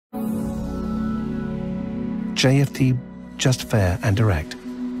JFD, just fair and direct.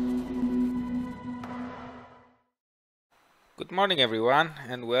 Good morning everyone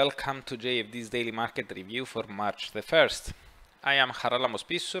and welcome to JFD's daily market review for March the 1st. I am Charalambos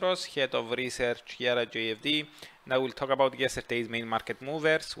Pissouros, head of research here at JFD, and I will talk about yesterday's main market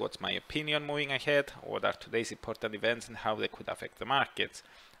movers, what's my opinion moving ahead, what are today's important events and how they could affect the markets.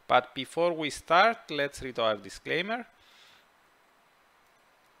 But before we start, let's read our disclaimer.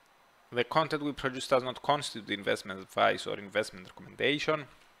 The content we produce does not constitute investment advice or investment recommendation,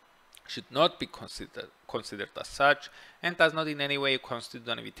 should not be considered as such, and does not in any way constitute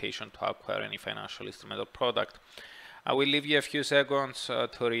an invitation to acquire any financial instrument or product. I will leave you a few seconds to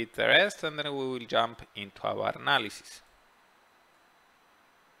read the rest, and then we will jump into our analysis.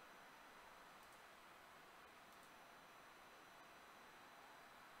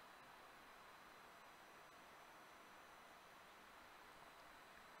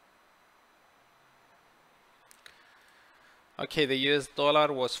 Okay, the US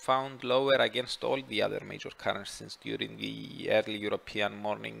dollar was found lower against all the other major currencies during the early European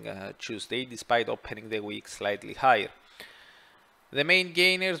morning Tuesday, despite opening the week slightly higher. The main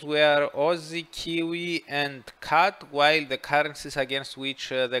gainers were Aussie, Kiwi and CAD, while the currencies against which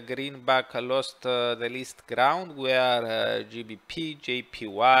the greenback lost the least ground were GBP,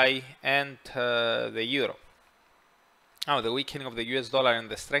 JPY and the Euro. Now, the weakening of the US dollar and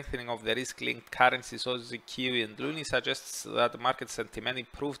the strengthening of the risk-linked currencies Aussie, Kiwi and Loonie suggests that market sentiment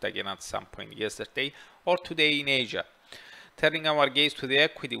improved again at some point yesterday or today in Asia. Turning our gaze to the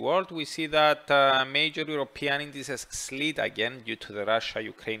equity world, we see that major European indices slid again due to the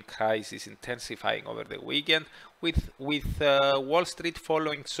Russia-Ukraine crisis intensifying over the weekend, with Wall Street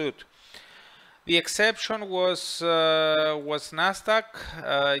following suit. The exception was Nasdaq,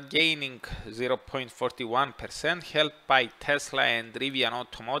 gaining 0.41%, helped by Tesla and Rivian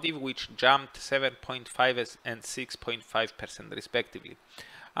Automotive, which jumped 7.5% and 6.5% respectively.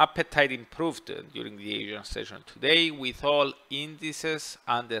 Appetite improved during the Asian session today, with all indices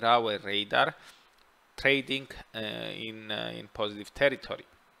under our radar trading in positive territory.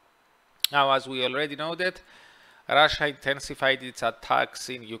 Now, as we already noted, Russia intensified its attacks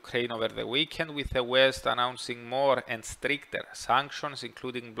in Ukraine over the weekend, with the West announcing more and stricter sanctions,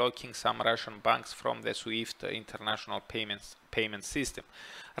 including blocking some Russian banks from the SWIFT international payment system.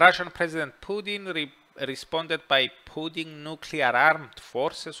 Russian President Putin responded by putting nuclear armed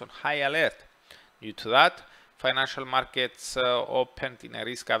forces on high alert. Due to that, financial markets opened in a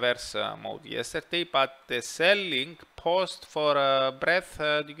risk-averse mode yesterday, but the selling paused for a breath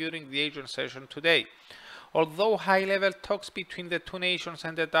during the Asian session today. Although high-level talks between the two nations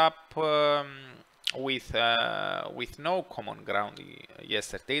ended up with no common ground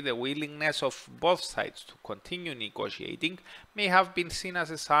yesterday, the willingness of both sides to continue negotiating may have been seen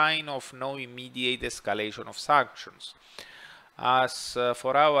as a sign of no immediate escalation of sanctions. As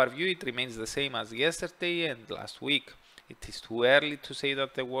for our view, it remains the same as yesterday and last week. It is too early to say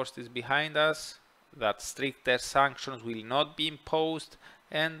that the worst is behind us, that stricter sanctions will not be imposed,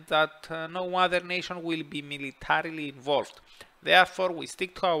 and that no other nation will be militarily involved. Therefore, we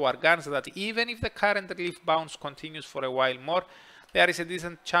stick to our guns that even if the current relief bounce continues for a while more, there is a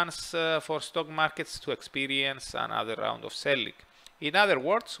decent chance for stock markets to experience another round of selling. In other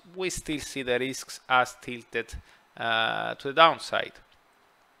words, we still see the risks as tilted to the downside.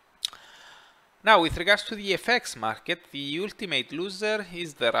 Now, with regards to the FX market, the ultimate loser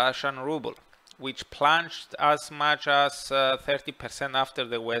is the Russian ruble, which plunged as much as 30% after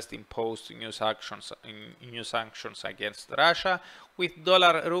the West imposed new sanctions against Russia, with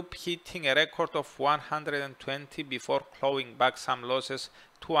dollar rupee hitting a record of 120 before clawing back some losses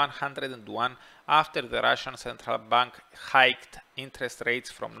to 101 after the Russian central bank hiked interest rates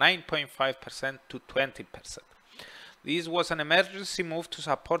from 9.5% to 20%. This was an emergency move to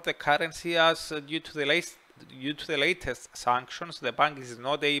support the currency, as due to the latest sanctions, the bank is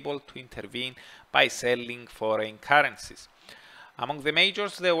not able to intervene by selling foreign currencies. Among the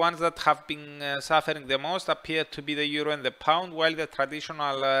majors, the ones that have been suffering the most appear to be the euro and the pound, while the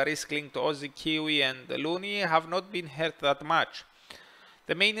traditional risk-linked Aussie, Kiwi and Loonie have not been hurt that much.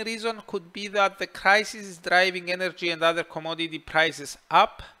 The main reason could be that the crisis is driving energy and other commodity prices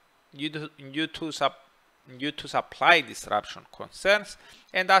up due to supply disruption concerns,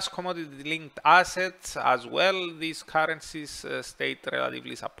 and as commodity-linked assets as well, these currencies stayed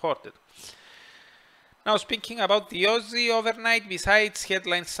relatively supported. Now, speaking about the Aussie, overnight, besides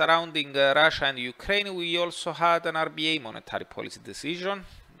headlines surrounding Russia and Ukraine, we also had an RBA monetary policy decision.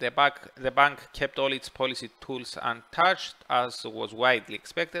 The bank kept all its policy tools untouched, as was widely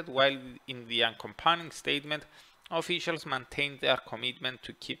expected, while in the accompanying statement, officials maintained their commitment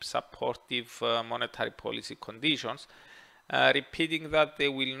to keep supportive monetary policy conditions, repeating that they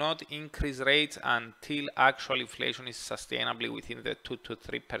will not increase rates until actual inflation is sustainably within the 2 to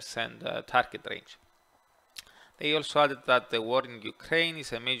 3% target range. They also added that the war in Ukraine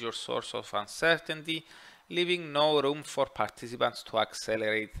is a major source of uncertainty, leaving no room for participants to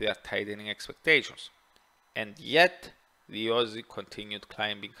accelerate their tightening expectations. And yet, the Aussie continued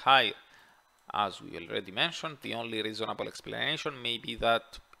climbing higher. As we already mentioned, the only reasonable explanation may be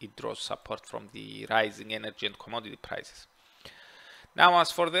that it draws support from the rising energy and commodity prices. Now,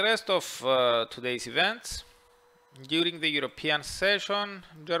 as for the rest of today's events, during the European session,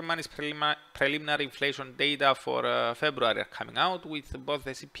 Germany's preliminary inflation data for February are coming out, with both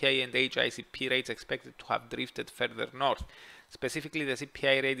the CPI and HICP rates expected to have drifted further north. Specifically, the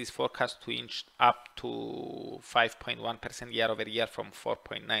CPI rate is forecast to inch up to 5.1% year over year from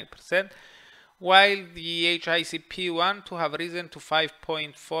 4.9%, while the HICP one to have risen to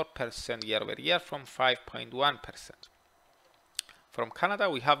 5.4% year over year from 5.1%. From Canada,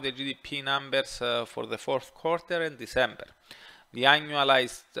 we have the GDP numbers for the fourth quarter and December. The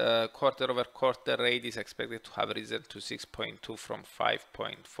annualized quarter-over-quarter rate is expected to have risen to 6.2% from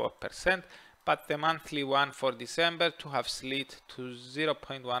 5.4%, but the monthly one for December to have slid to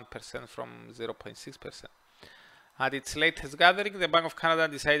 0.1% from 0.6%. At its latest gathering, the Bank of Canada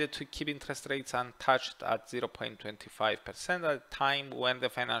decided to keep interest rates untouched at 0.25% at a time when the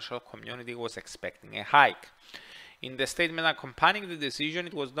financial community was expecting a hike. In the statement accompanying the decision,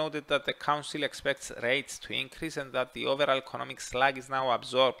 it was noted that the Council expects rates to increase and that the overall economic slug is now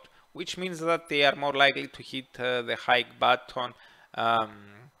absorbed, which means that they are more likely to hit the hike button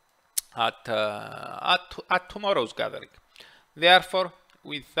at tomorrow's gathering. Therefore,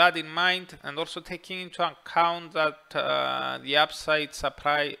 with that in mind, and also taking into account that the upside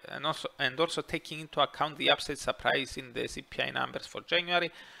surprise, and also taking into account the upside surprise in the CPI numbers for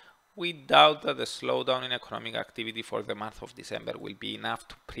January, we doubt that the slowdown in economic activity for the month of December will be enough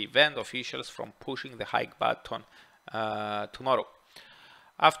to prevent officials from pushing the hike button tomorrow.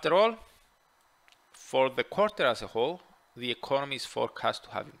 After all, for the quarter as a whole, the economy is forecast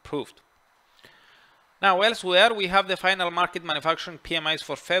to have improved. Now, elsewhere, we have the final market manufacturing PMIs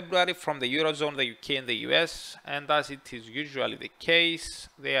for February from the Eurozone, the UK and the US, and as it is usually the case,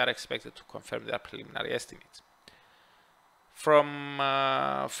 they are expected to confirm their preliminary estimates. From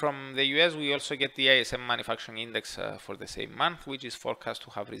the US, we also get the ISM manufacturing index for the same month, which is forecast to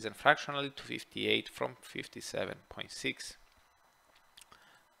have risen fractionally to 58 from 57.6.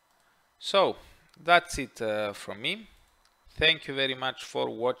 So, that's it from me. Thank you very much for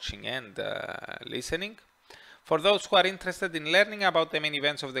watching and listening. For those who are interested in learning about the main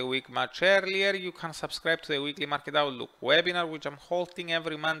events of the week much earlier, you can subscribe to the Weekly Market Outlook webinar, which I'm holding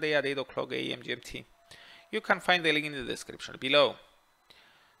every Monday at 8 o'clock AM GMT. You can find the link in the description below.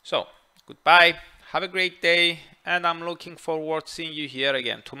 So, goodbye, have a great day, and I'm looking forward to seeing you here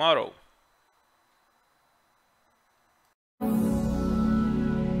again tomorrow.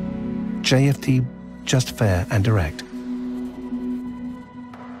 JFT, just fair and direct.